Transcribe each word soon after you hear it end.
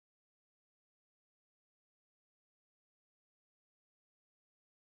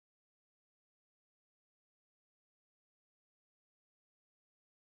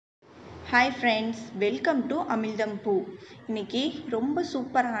Hi friends, welcome to Amizhthampoo. இன்னைக்கு ரொம்ப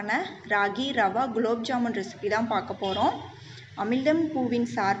சூப்பரான ராகி ரவா குலாப் ஜாமுன் ரெசிபி தான் பார்க்க போகிறோம். அமிழ்தம்பூவின்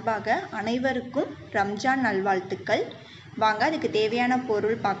சார்பாக அனைவருக்கும் ரம்ஜான் நல்வாழ்த்துக்கள். வாங்க அதுக்கு தேவையான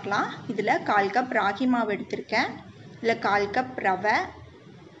பொருள் பார்க்கலாம். இதில் 1/4 கப் ராகி மாவு எடுத்திருக்கேன். இதில் 1/4 கப் ரவை,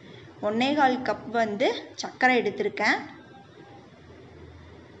 1/4 கப் சர்க்கரை எடுத்திருக்கேன்.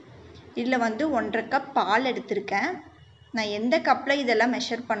 இதில் 1.5 கப் பால் எடுத்திருக்கேன். நான் எந்த கப்பில் இதெல்லாம்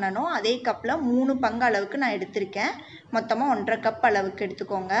மெஷர் பண்ணனோ அதே கப்பில் 3 பங்கு அளவுக்கு நான் எடுத்திருக்கேன். மொத்தமாக 1.5 கப் அளவுக்கு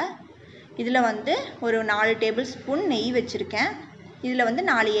எடுத்துக்கோங்க. இதில் ஒரு 4 டேபிள் ஸ்பூன் நெய் வச்சுருக்கேன். இதில்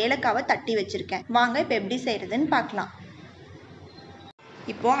 4 ஏலக்காவை தட்டி வச்சுருக்கேன். வாங்க இப்போ எப்படி செய்கிறதுன்னு பார்க்கலாம்.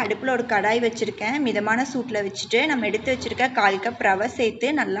 இப்போது அடுப்பில் ஒரு கடாய் வச்சுருக்கேன். மிதமான சூட்டில் வச்சுட்டு நம்ம எடுத்து வச்சுருக்க 1/4 கப் ரவை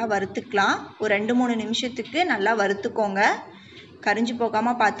சேர்த்து நல்லா வறுத்துக்கலாம். ஒரு 2-3 நிமிஷத்துக்கு நல்லா வறுத்துக்கோங்க. கரிஞ்சு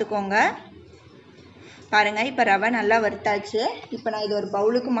போகாமல் பார்த்துக்கோங்க. பாருங்கள், இப்போ ரவை நல்லா வறுத்தாச்சு. இப்போ நான் இது ஒரு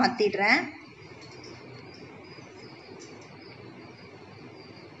பவுலுக்கு மாற்றிடுறேன்.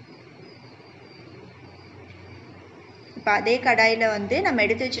 இப்போ அதே கடாயில் நம்ம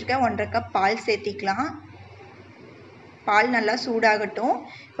எடுத்து வச்சுருக்க 1.5 கப் பால் சேர்த்திக்கலாம். பால் நல்லா சூடாகட்டும்.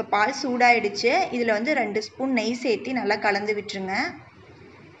 இப்போ பால் சூடாயிடுச்சு. இதில் 2 ஸ்பூன் நெய் சேர்த்து நல்லா கலந்து விட்டுருங்க.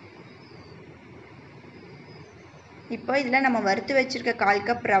 இப்போ இதில் நம்ம வறுத்து வச்சுருக்க 1/4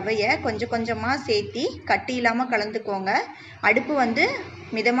 கப் ரவையை கொஞ்சம் கொஞ்சமாக சேர்த்தி கட்டி இல்லாமல் கலந்துக்கோங்க. அடுப்பு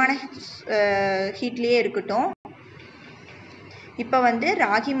மிதமான ஹீட்லேயே இருக்கட்டும். இப்போ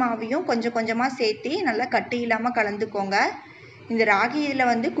ராகி மாவையும் கொஞ்சம் கொஞ்சமாக சேர்த்தி நல்லா கட்டி இல்லாமல் கலந்துக்கோங்க. இந்த ராகி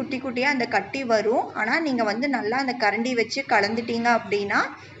இதில் குட்டி குட்டியாக அந்த கட்டி வரும். ஆனால் நீங்கள் நல்லா அந்த கரண்டி வச்சு கலந்துட்டீங்க அப்படின்னா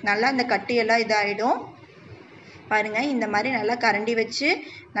நல்லா அந்த கட்டியெல்லாம் இதாகிடும். பாருங்கள், இந்த மாதிரி நல்லா கரண்டி வச்சு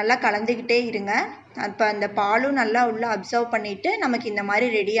நல்லா கலந்துக்கிட்டே இருங்க. அப்போ அந்த பாலும் நல்லா உள்ளே அப்சர்வ் பண்ணிவிட்டு நமக்கு இந்த மாதிரி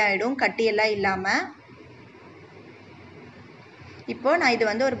ரெடி ஆகிடும், கட்டியெல்லாம் இல்லாமல். இப்போது நான்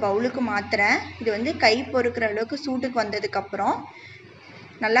இது ஒரு பவுலுக்கு மாற்றுறேன். இது கை பொறுக்கிற அளவுக்கு சூட்டுக்கு வந்ததுக்கப்புறம்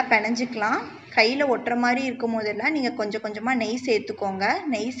நல்லா பிணைஞ்சிக்கலாம். கையில் ஒட்டுற மாதிரி இருக்கும் போதெல்லாம் நீங்கள் கொஞ்சம் கொஞ்சமாக நெய் சேர்த்துக்கோங்க.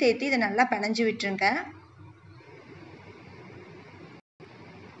 நெய் சேர்த்து இதை நல்லா பிணைஞ்சி விட்டுருங்க.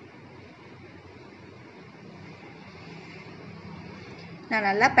 நான்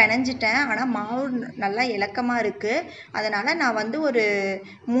நல்லா பிணைஞ்சிட்டேன். ஆனால் மாவு நல்லா இலக்கமாக இருக்குது. அதனால் நான் ஒரு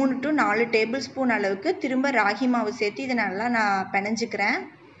 3 to 4 டேபிள் ஸ்பூன் அளவுக்கு திரும்ப ராகி மாவு சேர்த்து இதை நல்லா நான் பிணைஞ்சிக்கிறேன்.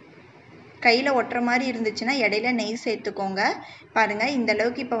 கையில் ஒட்டுற மாதிரி இருந்துச்சுன்னா இடையில நெய் சேர்த்துக்கோங்க. பாருங்கள், இந்த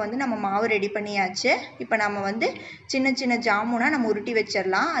அளவுக்கு இப்போ நம்ம மாவு ரெடி பண்ணியாச்சு. இப்போ நம்ம சின்ன சின்ன ஜாமுனாக நம்ம உருட்டி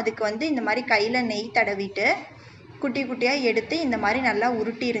வச்சிடலாம். அதுக்கு இந்த மாதிரி கையில் நெய் தடவிட்டு குட்டி குட்டியாக எடுத்து இந்த மாதிரி நல்லா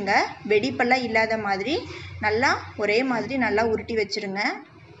உருட்டிடுங்க. வெடிப்பெல்லாம் இல்லாத மாதிரி நல்லா ஒரே மாதிரி நல்லா உருட்டி வச்சுருங்க.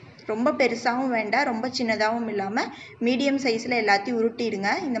 ரொம்ப பெருசாகவும் வேண்டாம், ரொம்ப சின்னதாகவும் இல்லாமல் மீடியம் சைஸில் எல்லாத்தையும்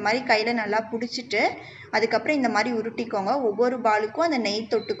உருட்டிடுங்க. இந்த மாதிரி கையில் நல்லா பிடிச்சிட்டு அதுக்கப்புறம் இந்த மாதிரி உருட்டிக்கோங்க. ஒவ்வொரு பாலுக்கும் அந்த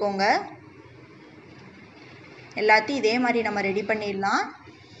நெய் தொட்டுக்கோங்க. எல்லாத்தையும் இதே மாதிரி நம்ம ரெடி பண்ணிடலாம்.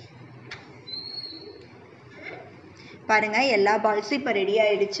 பாருங்கள், எல்லா பால்ஸும் இப்போ ரெடி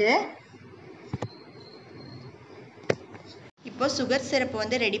ஆயிடுச்சு. இப்போ சுகர்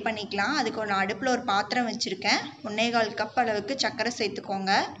சிரப்பு ரெடி பண்ணிக்கலாம். அதுக்கு நான் அடுப்பில் ஒரு பாத்திரம் வச்சுருக்கேன். 1/4 கப் அளவுக்கு சர்க்கரை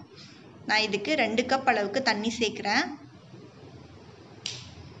சேர்த்துக்கோங்க. நான் இதுக்கு 2 கப் அளவுக்கு தண்ணி சேர்க்குறேன்.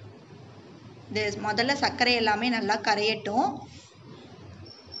 இது முதல்ல சர்க்கரை எல்லாமே நல்லா கரையட்டும்.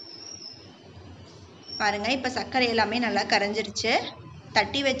 பாருங்கள், இப்போ சர்க்கரை எல்லாமே நல்லா கரைஞ்சிருச்சு.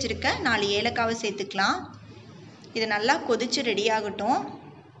 தட்டி வச்சுருக்க 4 ஏலக்காவை சேர்த்துக்கலாம். இது நல்லா கொதித்து ரெடி ஆகட்டும்.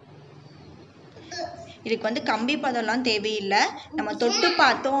 இதுக்கு கம்பி பதம்லாம் தேவையில்லை. நம்ம தொட்டு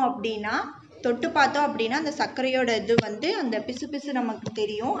பார்த்தோம் அப்படின்னா அந்த சர்க்கரையோட இது அந்த பிசு பிசு நமக்கு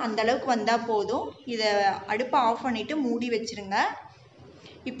தெரியும். அந்த அளவுக்கு வந்தால் போதும். இதை அடுப்பை ஆஃப் பண்ணிவிட்டு மூடி வச்சுருங்க.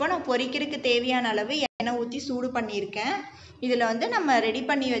 இப்போ நான் பொரிக்கிறதுக்கு தேவையான அளவு எண்ணெய் ஊற்றி சூடு பண்ணியிருக்கேன். இதில் நம்ம ரெடி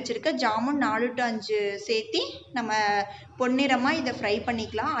பண்ணி வச்சுருக்க ஜாமுன் 4 to 5 சேர்த்தி நம்ம பொன்னிறமாக இதை ஃப்ரை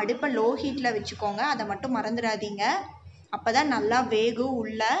பண்ணிக்கலாம். அடுப்பை லோ ஹீட்டில் வச்சுக்கோங்க. அதை மட்டும் மறந்துடாதீங்க. அப்போ தான் நல்லா வேகும்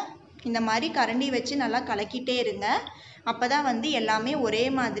உள்ள. இந்த மாதிரி கரண்டி வச்சு நல்லா கலக்கிட்டே இருங்க. அப்போ தான் எல்லாமே ஒரே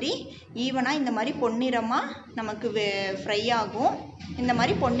மாதிரி ஈவனாக இந்த மாதிரி பொன்னிறமாக நமக்கு ஃப்ரை ஆகும். இந்த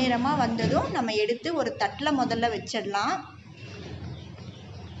மாதிரி பொன்னிறமாக வந்ததும் நம்ம எடுத்து ஒரு தட்டில் முதல்ல வச்சிடலாம்.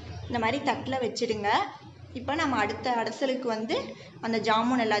 இந்த மாதிரி தட்டில் வச்சிடுங்க. இப்போ நம்ம அடுத்த அடசலுக்கு அந்த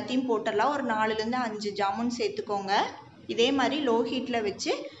ஜாமுன் எல்லாத்தையும் போட்டுடலாம். ஒரு 4 to 5 ஜாமுன் சேர்த்துக்கோங்க. இதே மாதிரி லோ ஹீட்டில்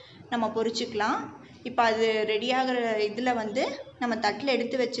வச்சு நம்ம பொரிச்சுக்கலாம். இப்போ அது ரெடியாகிற இதில் நம்ம தட்டில்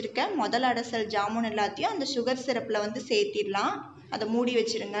எடுத்து வச்சுருக்க முதல் அடசல் ஜாமுன் எல்லாத்தையும் அந்த சுகர் சிரப்பில் சேர்த்திடலாம். அதை மூடி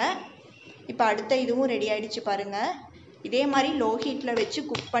வச்சுருங்க. இப்போ அடுத்த இதுவும் ரெடி ஆகிடுச்சு பாருங்கள். இதே மாதிரி லோ ஹீட்டில் வச்சு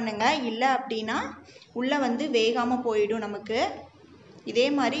குக் பண்ணுங்கள். இல்லை அப்படின்னா உள்ளே வேகாமல் போயிடும் நமக்கு. இதே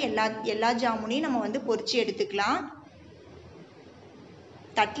மாதிரி எல்லா ஜாமுனையும் நம்ம பொரிச்சு எடுத்துக்கலாம்.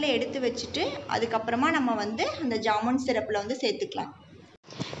 தட்டில் எடுத்து வச்சுட்டு அதுக்கப்புறமா நம்ம வந்து அந்த ஜாமுன் சிரப்பில் வந்து சேர்த்துக்கலாம்.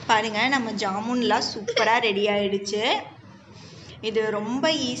 பாருங்கள், நம்ம ஜாமுன்லாம் சூப்பராக ரெடி ஆகிடுச்சு. இது ரொம்ப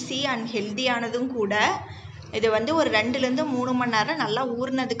ஈஸி அண்ட் ஹெல்த்தியானதும் கூட. இது வந்து ஒரு 2லேருந்து 3 மணி நேரம் நல்லா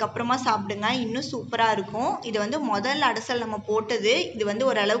ஊறினதுக்கப்புறமா சாப்பிடுங்க, இன்னும் சூப்பராக இருக்கும். இது வந்து முதல் அடசல் நம்ம போட்டது, இது வந்து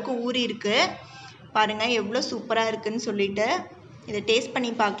ஓரளவுக்கு ஊறி இருக்கு. பாருங்கள் எவ்வளோ சூப்பராக இருக்குன்னு சொல்லிட்டு. இதை டேஸ்ட்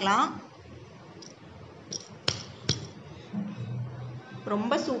பண்ணி பார்க்கலாம்.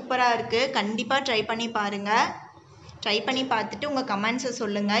 ரொம்ப சூப்பராக இருக்குது. கண்டிப்பாக ட்ரை பண்ணி பாருங்கள். ட்ரை பண்ணி பார்த்துட்டு உங்கள் கமெண்ட்ஸை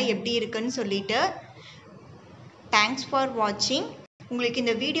சொல்லுங்கள் எப்படி இருக்குன்னு சொல்லிட்டு. தேங்க்ஸ் ஃபார் வாட்சிங். உங்களுக்கு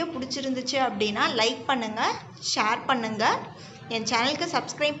இந்த வீடியோ பிடிச்சிருந்துச்சு அப்படின்னா லைக் பண்ணுங்கள், ஷேர் பண்ணுங்கள். என் சேனலுக்கு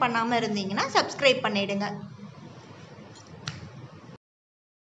சப்ஸ்கிரைப் பண்ணாமல் இருந்தீங்கன்னா சப்ஸ்கிரைப் பண்ணிவிடுங்க.